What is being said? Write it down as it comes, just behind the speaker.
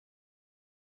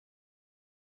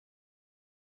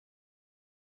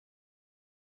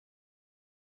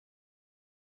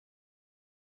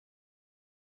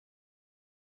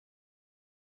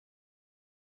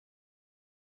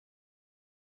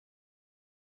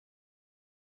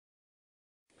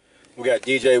We got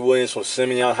DJ Williams from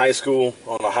Simeon High School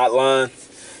on the hotline.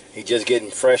 He just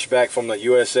getting fresh back from the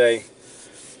USA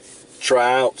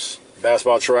tryouts,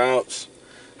 basketball tryouts.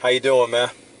 How you doing, man?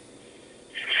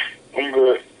 I'm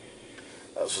good.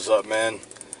 That's what's up, man.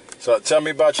 So tell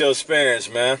me about your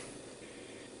experience, man.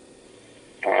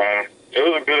 It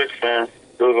was a good experience.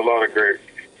 There was a lot of great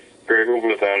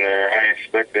hoopers down there. I didn't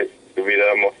expect it to be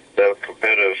that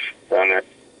competitive down there.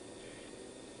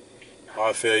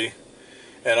 I feel you.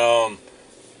 And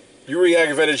you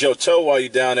re-aggravated your toe while you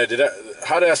down there.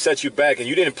 How did that set you back? And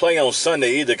you didn't play on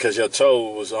Sunday either because your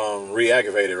toe was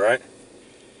re-aggravated, right?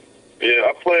 Yeah,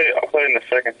 I played in the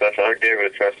second session. I gave it a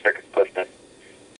try second session.